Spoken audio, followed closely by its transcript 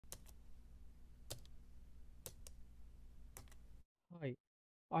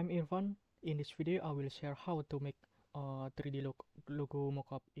I'm Irfan. In this video, I will share how to make a 3D logo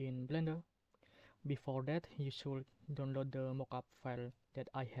mockup in Blender. Before that, you should download the mockup file that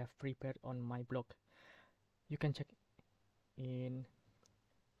I have prepared on my blog. You can check in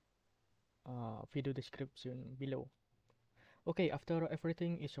video description below. Okay, after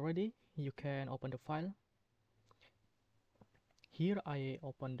everything is ready, you can open the file. Here I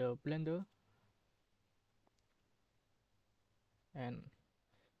open the Blender, and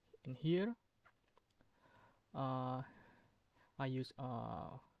in here uh, I use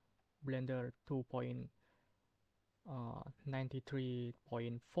Blender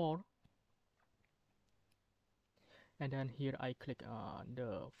 2.93.4, and then here I click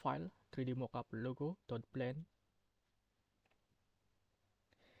the file 3D mockup logo.blend.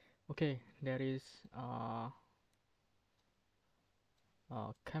 Okay, there is a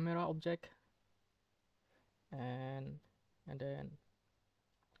camera object, and then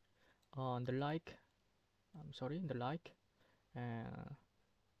the like the like, and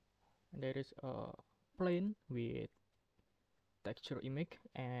there is a plane with texture image,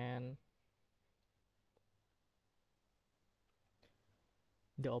 and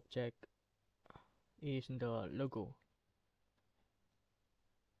the object is the logo.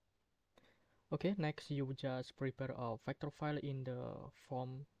 Okay, next you just prepare a vector file in the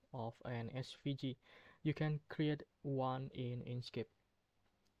form of an SVG. You can create one in Inkscape.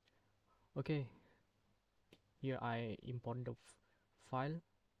 Okay, here I import the file.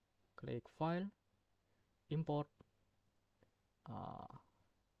 Click File, Import,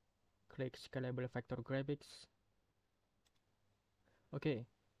 click Scalable Vector Graphics. Okay,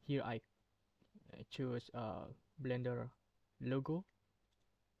 here I choose Blender logo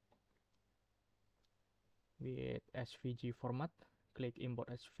with SVG format. Click Import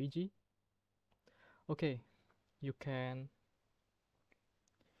SVG. Okay, you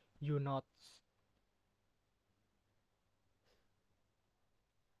not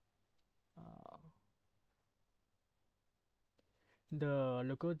the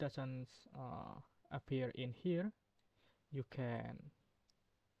logo doesn't appear in here. You can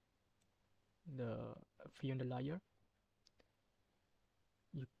view the layer.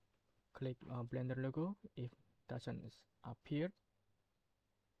 You click Blender logo. If doesn't appear,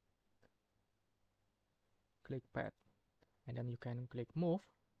 click Path, and then you can click Move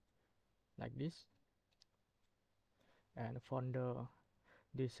like this. And for the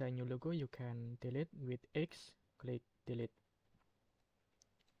Desainew logo, you can delete with X. Click Delete.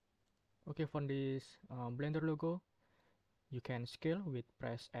 Okay, for this Blender logo, you can scale with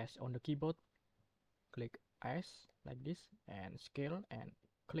press S on the keyboard. Click S like this and scale, and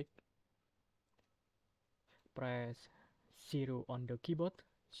click. Press 0 on the keyboard,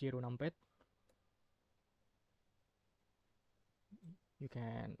 0 numpad. You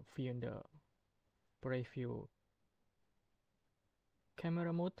can view the preview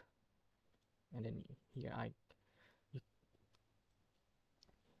camera mode, and then here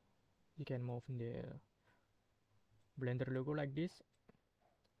you can move the Blender logo like this.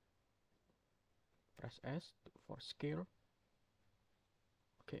 Press S for scale.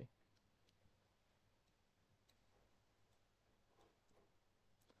 Okay.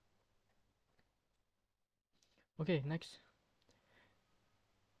 Okay, next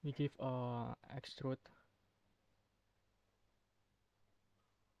we give a extrude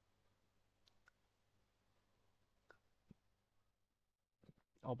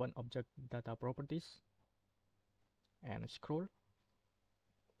open object data properties and scroll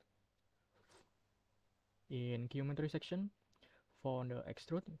in geometry section. For the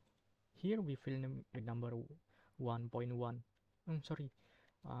extrude, here we fill them with number 1.1. Sorry,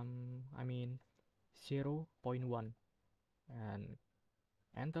 I mean 0.1, and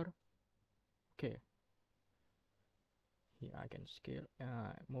enter. Okay, here I can scale,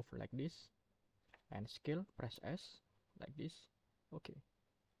 move like this, and scale, press S like this. Okay.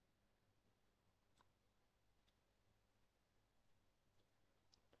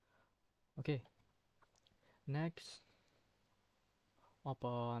 Okay, next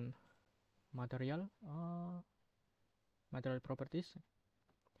open material properties,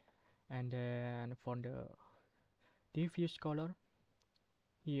 and then for the diffuse color,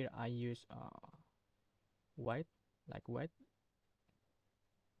 here I use white, like white.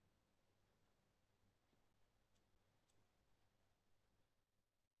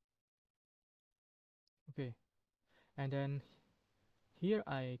 Okay, and then here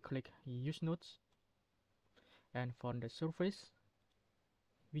I click use nodes, and for the surface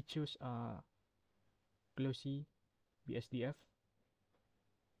we choose glossy BSDF,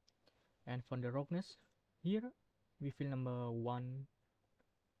 and for the roughness, here we fill number 1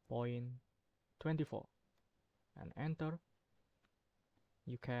 0.24 and enter.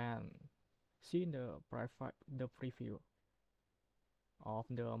 You can see the preview of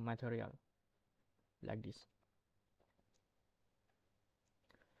the material like this.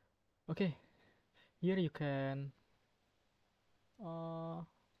 Okay, here you can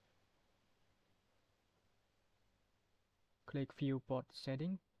click viewport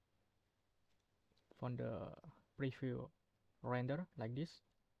setting for the preview render like this,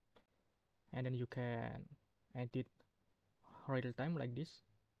 and then you can edit real time like this.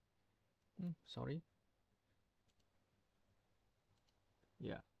 Sorry.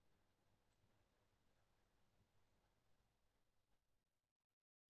 Yeah.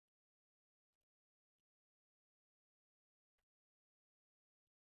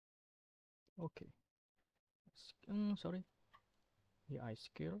 Okay. Sorry. Yeah, I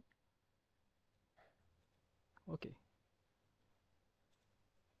scale. Okay.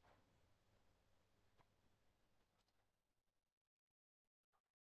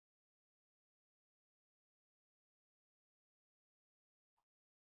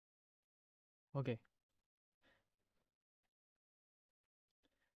 Okay.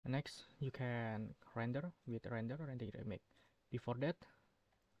 Next, you can render with render image. Before that,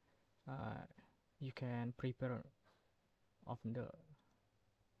 uh, you can prepare of the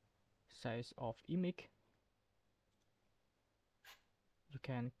size of image. You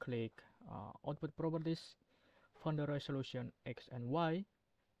can click output properties for the resolution X and Y.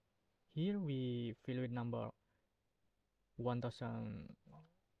 Here we fill with number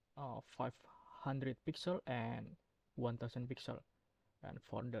 1500 pixel and 1000 pixel, and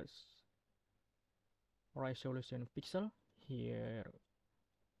for the resolution pixel, here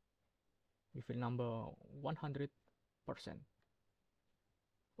we fill number 100%.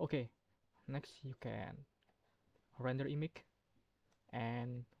 Okay, next you can render image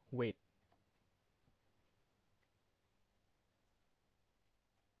and wait.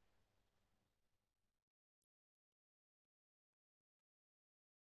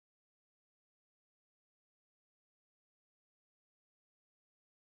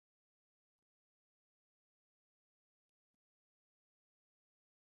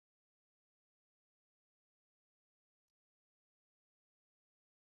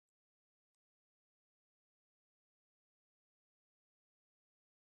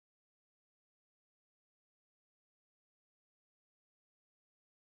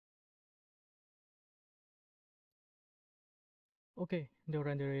 Okay, the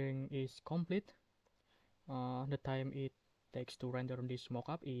rendering is complete. The time it takes to render this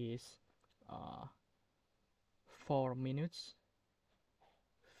mockup is 4 minutes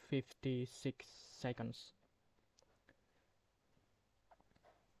 56 seconds.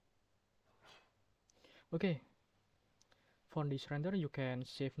 Okay, for this render you can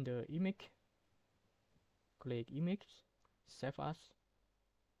save the image. Click image, save as.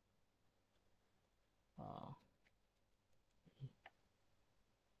 Uh,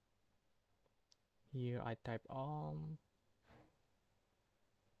 Here I type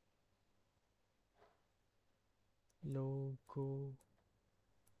logo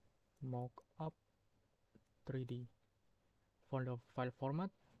mockup 3D. For the file format,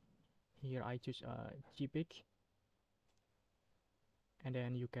 here I choose a JPEG, and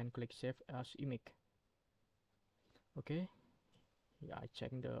then you can click save as image. Okay, yeah, I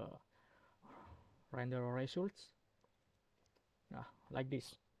check the render results. Like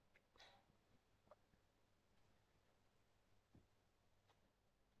this.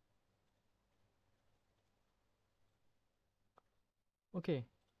 Okay,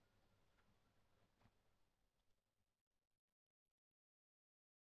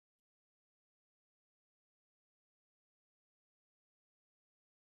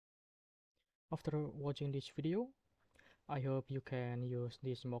 after watching this video, I hope you can use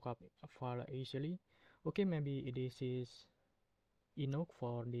this mockup file easily. Okay, maybe this is enough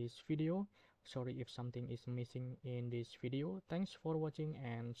for this video. Sorry if something is missing in this video. Thanks for watching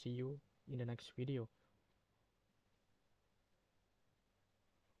and see you in the next video.